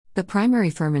The primary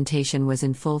fermentation was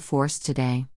in full force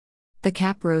today. The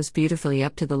cap rose beautifully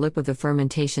up to the lip of the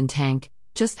fermentation tank,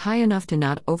 just high enough to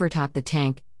not overtop the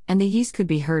tank, and the yeast could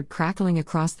be heard crackling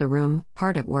across the room,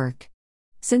 hard at work.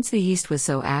 Since the yeast was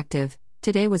so active,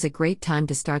 today was a great time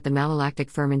to start the malolactic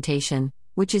fermentation,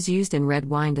 which is used in red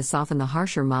wine to soften the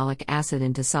harsher malic acid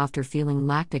into softer-feeling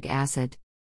lactic acid.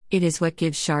 It is what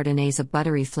gives Chardonnays a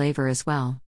buttery flavor as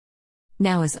well.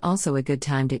 Now is also a good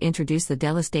time to introduce the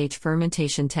delistage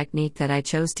fermentation technique that I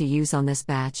chose to use on this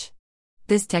batch.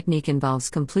 This technique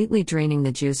involves completely draining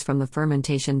the juice from the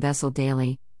fermentation vessel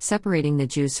daily, separating the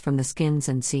juice from the skins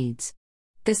and seeds.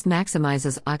 This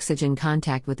maximizes oxygen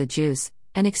contact with the juice,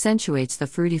 and accentuates the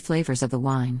fruity flavors of the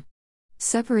wine.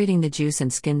 Separating the juice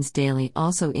and skins daily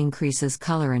also increases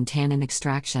color and tannin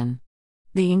extraction.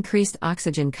 The increased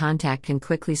oxygen contact can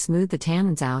quickly smooth the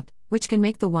tannins out, which can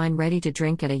make the wine ready to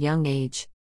drink at a young age.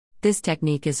 This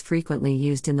technique is frequently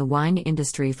used in the wine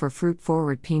industry for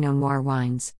fruit-forward Pinot Noir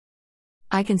wines.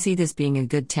 I can see this being a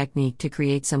good technique to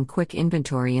create some quick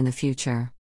inventory in the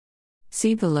future.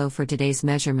 See below for today's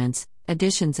measurements,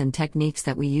 additions and techniques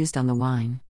that we used on the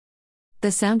wine.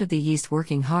 The sound of the yeast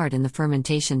working hard in the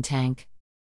fermentation tank.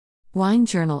 Wine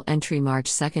Journal entry March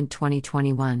 2,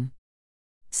 2021.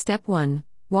 Step 1.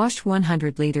 Wash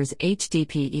 100 liters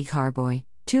HDPE carboy,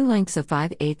 2 lengths of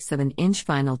 5/8 of an inch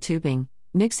vinyl tubing,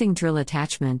 mixing drill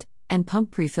attachment, and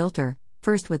pump pre-filter,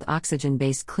 first with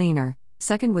oxygen-based cleaner,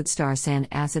 second with star san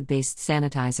acid-based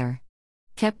sanitizer.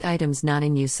 Kept items not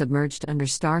in use submerged under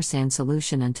star san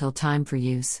solution until time for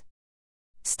use.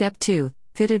 Step 2.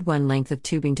 Fitted 1 length of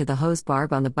tubing to the hose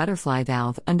barb on the butterfly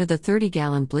valve under the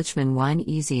 30-gallon Blichmann Wine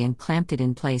Easy and clamped it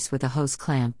in place with a hose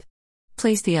clamp.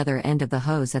 Place the other end of the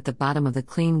hose at the bottom of the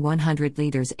clean 100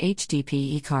 liters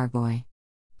HDPE carboy.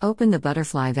 Open the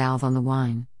butterfly valve on the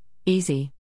Wine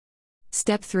Easy.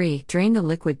 Step 3. Drain the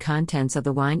liquid contents of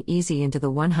the Wine Easy into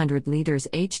the 100 liters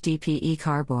HDPE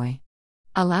carboy.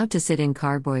 Allowed to sit in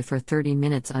carboy for 30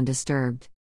 minutes undisturbed.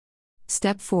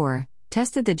 Step 4.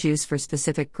 Tested the juice for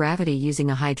specific gravity using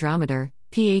a hydrometer,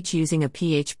 pH using a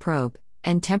pH probe,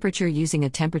 and temperature using a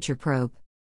temperature probe.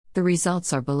 The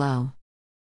results are below.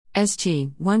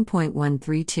 SG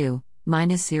 1.132,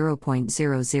 minus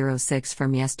 0.006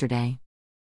 from yesterday.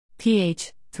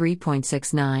 pH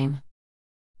 3.69.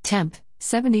 Temp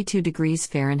 72 degrees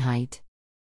Fahrenheit.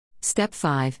 Step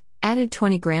 5. Added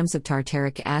 20 grams of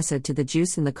tartaric acid to the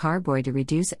juice in the carboy to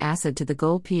reduce acid to the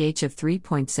goal pH of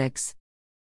 3.6.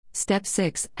 Step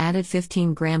 6. Added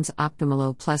 15 grams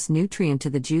Optimalo plus nutrient to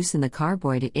the juice in the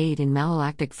carboy to aid in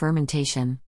malolactic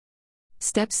fermentation.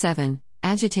 Step 7.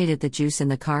 Agitated the juice in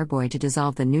the carboy to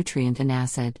dissolve the nutrient and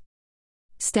acid.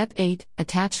 Step 8.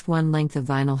 Attached 1 length of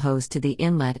vinyl hose to the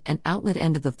inlet and outlet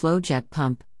end of the flow jet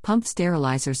pump, pumped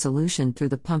sterilizer solution through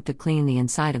the pump to clean the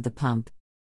inside of the pump.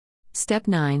 Step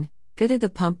 9. Fitted the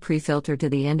pump pre-filter to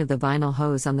the end of the vinyl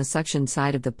hose on the suction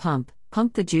side of the pump,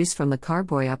 pumped the juice from the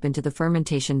carboy up into the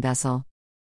fermentation vessel.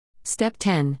 Step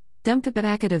 10. Dumped a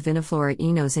packet of Viniflora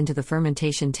Enos into the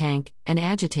fermentation tank, and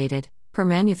agitated, per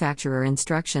manufacturer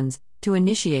instructions, to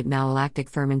initiate malolactic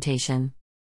fermentation.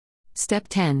 Step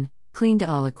 10. Cleaned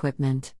all equipment.